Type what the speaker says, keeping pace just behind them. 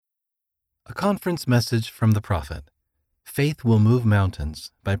A conference message from the prophet. Faith Will Move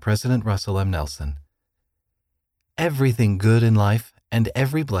Mountains by President Russell M. Nelson. Everything good in life and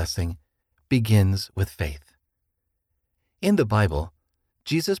every blessing begins with faith. In the Bible,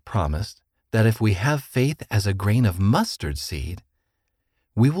 Jesus promised that if we have faith as a grain of mustard seed,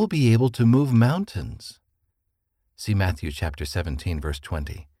 we will be able to move mountains. See Matthew chapter 17, verse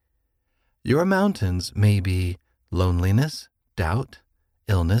 20. Your mountains may be loneliness, doubt,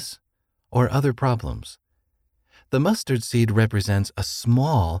 illness, or other problems. The mustard seed represents a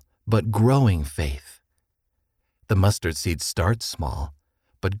small but growing faith. The mustard seed starts small,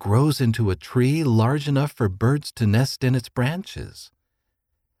 but grows into a tree large enough for birds to nest in its branches.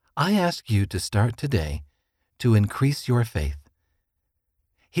 I ask you to start today to increase your faith.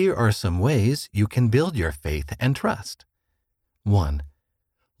 Here are some ways you can build your faith and trust. 1.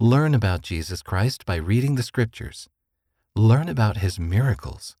 Learn about Jesus Christ by reading the Scriptures. Learn about His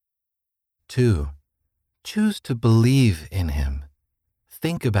miracles. 2. Choose to believe in Him.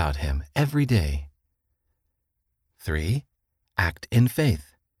 Think about Him every day. 3. Act in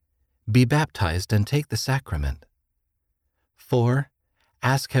faith. Be baptized and take the sacrament. 4.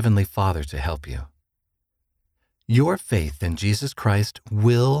 Ask Heavenly Father to help you. Your faith in Jesus Christ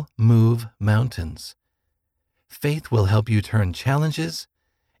will move mountains. Faith will help you turn challenges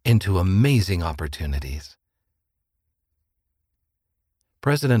into amazing opportunities.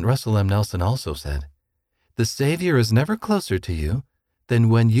 President Russell M. Nelson also said, "The Savior is never closer to you than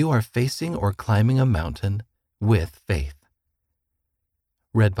when you are facing or climbing a mountain with faith."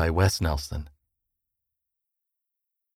 Read by Wes Nelson.